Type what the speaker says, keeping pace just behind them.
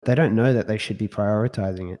They don't know that they should be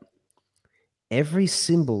prioritizing it. Every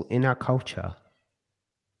symbol in our culture,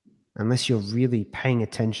 unless you're really paying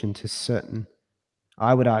attention to certain,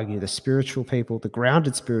 I would argue, the spiritual people, the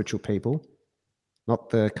grounded spiritual people, not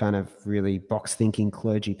the kind of really box thinking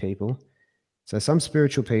clergy people. So some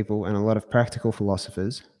spiritual people and a lot of practical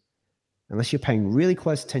philosophers, unless you're paying really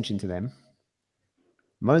close attention to them,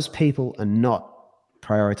 most people are not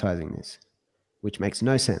prioritizing this, which makes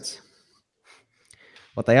no sense.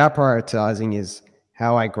 What they are prioritizing is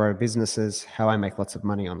how I grow businesses, how I make lots of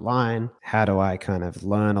money online, how do I kind of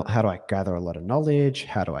learn, how do I gather a lot of knowledge,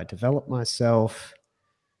 how do I develop myself.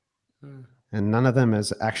 And none of them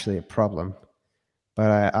is actually a problem, but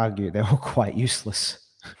I argue they're all quite useless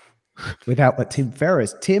without what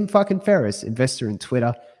Tim fucking Ferriss, investor in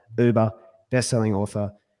Twitter, Uber, best-selling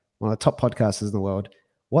author, one of the top podcasters in the world,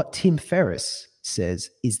 what Tim Ferriss says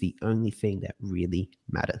is the only thing that really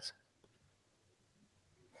matters.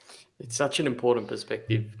 It's such an important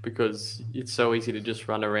perspective because it's so easy to just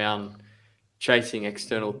run around chasing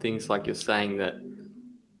external things, like you're saying, that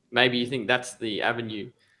maybe you think that's the avenue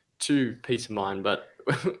to peace of mind, but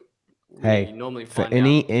we normally for find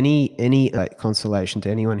any consolation to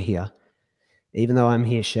anyone here, even though I'm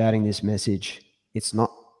here shouting this message, it's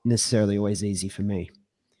not necessarily always easy for me.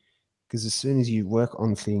 Because as soon as you work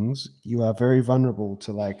on things, you are very vulnerable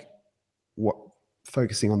to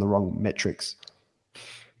focusing on the wrong metrics,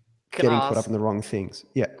 getting caught up in the wrong things.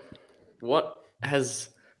 Yeah. What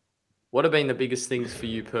have been the biggest things for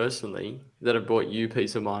you personally that have brought you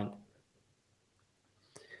peace of mind?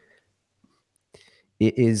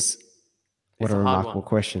 It is what a remarkable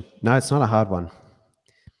question. No, it's not a hard one.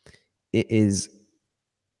 It is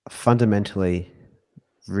fundamentally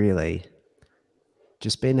really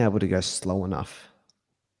just being able to go slow enough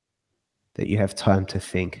that you have time to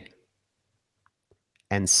think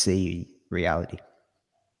and see reality.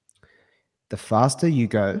 The faster you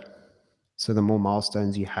go, so the more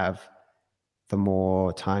milestones you have, the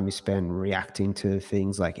more time you spend reacting to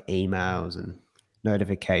things like emails and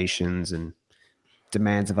notifications and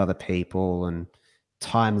demands of other people, and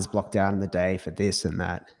time is blocked out in the day for this and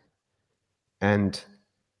that. And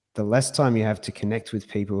the less time you have to connect with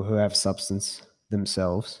people who have substance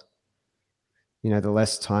themselves, the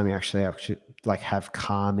less time you actually like have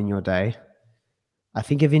calm in your day. I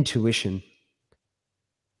think of intuition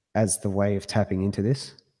as the way of tapping into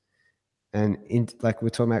this. And like we're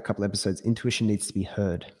talking about a couple episodes, intuition needs to be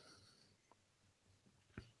heard.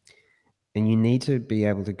 And you need to be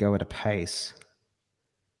able to go at a pace.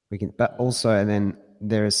 But also, and then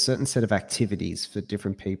there are a certain set of activities for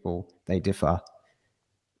different people, they differ,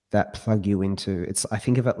 that plug you into, I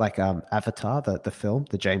think of it like Avatar, the film,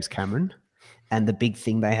 the James Cameron, and the big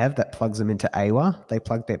thing they have that plugs them into Awa. They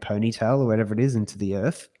plug their ponytail or whatever it is into the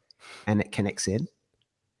earth, and it connects in.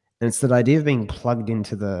 And it's that idea of being plugged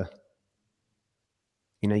into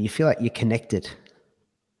you feel like you're connected.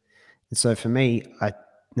 And so for me, I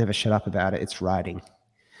never shut up about it. It's writing.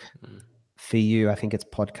 For you, I think it's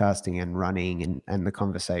podcasting and running and the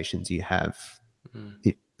conversations you have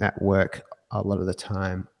at work a lot of the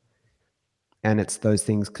time. And it's those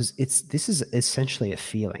things, because this is essentially a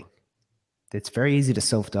feeling. It's very easy to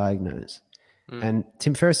self-diagnose. And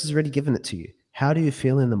Tim Ferriss has already given it to you. How do you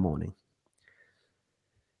feel in the morning?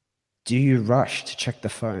 Do you rush to check the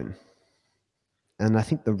phone? And I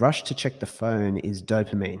think the rush to check the phone is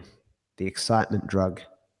dopamine, the excitement drug,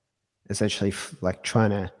 essentially like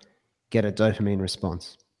trying to get a dopamine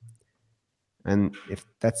response. And if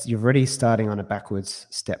you're already starting on a backwards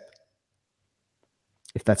step,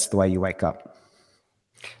 if that's the way you wake up.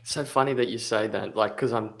 So funny that you say that, like,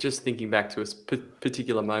 because I'm just thinking back to a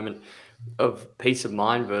particular moment of peace of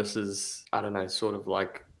mind versus, I don't know, sort of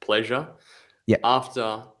like pleasure. Yeah.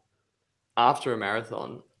 After a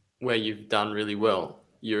marathon where you've done really well,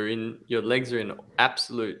 your legs are in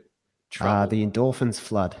absolute trouble. The endorphins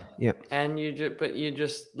flood. Yeah. And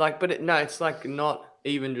it's like not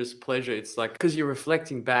even just pleasure. It's like, because you're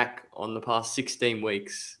reflecting back on the past 16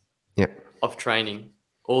 weeks of training,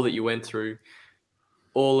 all that you went through,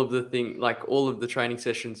 all of the training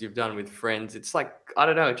sessions you've done with friends. It's like, I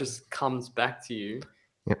don't know, it just comes back to you.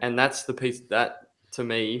 And that's the piece that to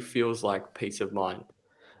me feels like peace of mind.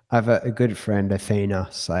 I have a good friend, Athena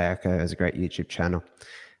Sayako, has a great YouTube channel.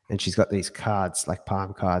 And she's got these cards, like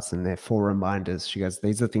palm cards, and they're 4 reminders. She goes,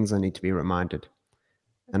 these are things I need to be reminded.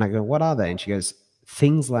 And I go, what are they? And she goes,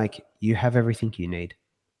 things like you have everything you need.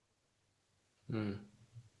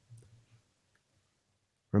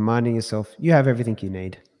 Reminding yourself, you have everything you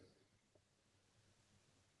need.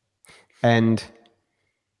 And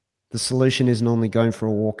the solution is normally going for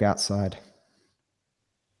a walk outside.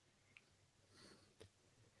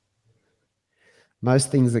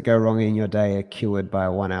 Most things that go wrong in your day are cured by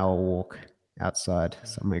a 1 hour walk outside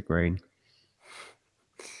somewhere green.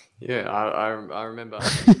 Yeah, I remember.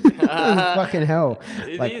 Fucking hell.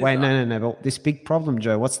 It Like, is. wait, no. But this big problem,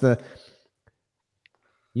 Joe,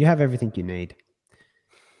 you have everything you need.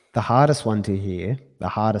 The hardest one to hear, the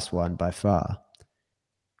hardest one by far,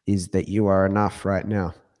 is that you are enough right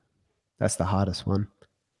now. That's the hardest one.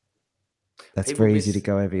 That's People very easy to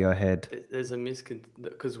go over your head. There's a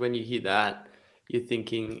because when you hear that, you're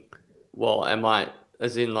thinking, well, am I,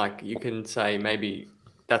 as in like you can say maybe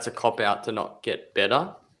that's a cop out to not get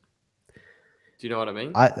better. Do you know what I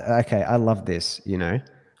mean? Okay, I love this, you know.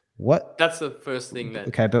 What? That's the first thing that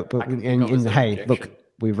Okay, but I can think of as an hey, objection. look,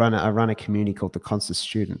 I run a community called the Conscious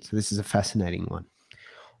Student. So this is a fascinating one.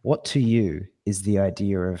 What to you is the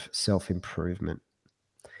idea of self-improvement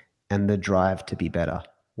and the drive to be better?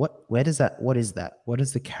 What is that? What is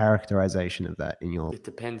the characterization of that in your It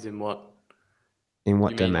depends in what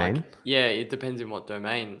domain? Like, yeah, it depends in what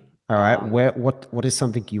domain. All right, what is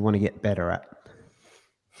something you want to get better at?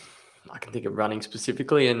 I can think of running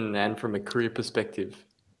specifically and from a career perspective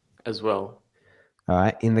as well. All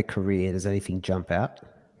right, in the career, does anything jump out?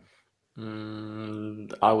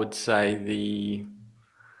 I would say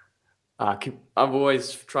I've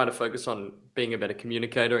always tried to focus on being a better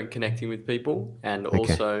communicator and connecting with people, and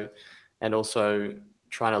also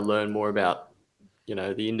trying to learn more about,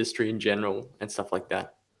 the industry in general and stuff like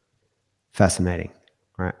that. Fascinating,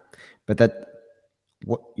 right? But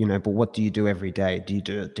but what do you do every day? Do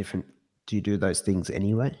you do those things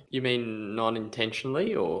anyway? You mean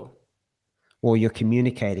non-intentionally, or? Well, you're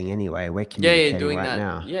communicating anyway. We're communicating doing right that.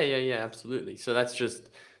 now. Yeah, absolutely. So that's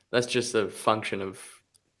just a function of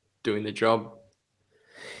doing the job.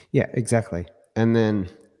 Yeah, exactly. And then,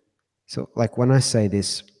 so like when I say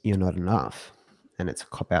this, you're not enough, and it's a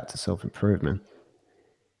cop out to self-improvement,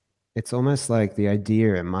 it's almost like the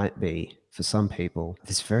idea it might be for some people,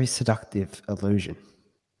 this very seductive illusion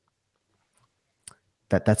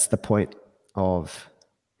that's the point of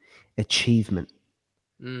achievement.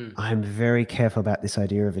 I'm very careful about this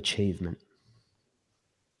idea of achievement.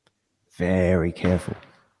 Very careful.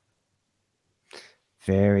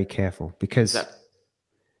 Very careful. Because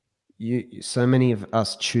so many of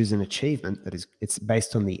us choose an achievement it's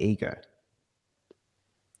based on the ego.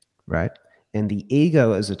 Right? And the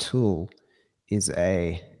ego as a tool it's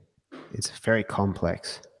very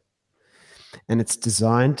complex. And it's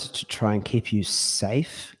designed to try and keep you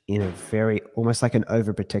safe in a very, almost like an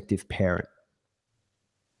overprotective parent.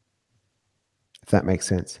 If that makes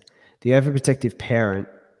sense. The overprotective parent,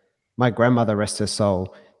 my grandmother, rest her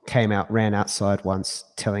soul, ran outside once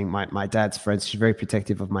telling my dad's friends, she's very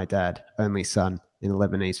protective of my dad, only son in a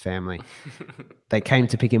Lebanese family. They came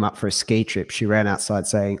to pick him up for a ski trip. She ran outside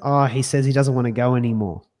saying, oh, he says he doesn't want to go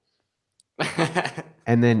anymore.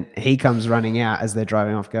 And then he comes running out as they're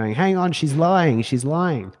driving off going, hang on, she's lying.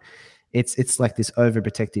 It's like this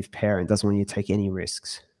overprotective parent doesn't want you to take any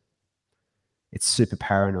risks. It's super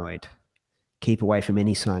paranoid. Keep away from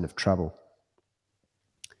any sign of trouble.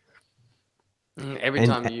 Every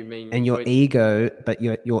time you mean... And your ego, but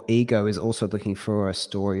your ego is also looking for a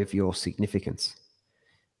story of your significance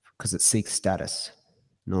because it seeks status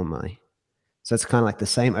normally. So it's kind of like the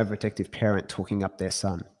same overprotective parent talking up their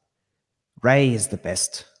son. Ray is the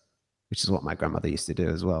best, which is what my grandmother used to do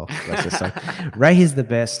as well. Ray is the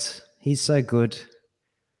best. He's so good.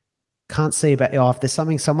 Can't see about, if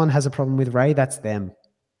there's someone has a problem with Ray, that's them.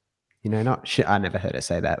 Not shit. I never heard her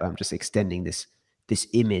say that. I'm just extending this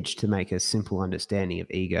image to make a simple understanding of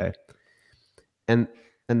ego. And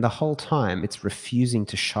the whole time it's refusing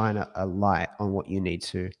to shine a light on what you need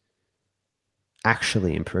to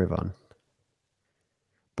actually improve on.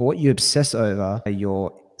 But what you obsess over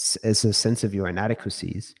is a sense of your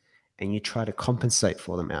inadequacies, and you try to compensate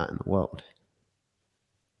for them out in the world.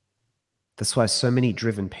 That's why so many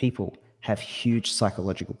driven people have huge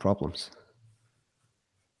psychological problems.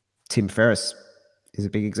 Tim Ferriss is a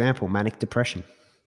big example, manic depression.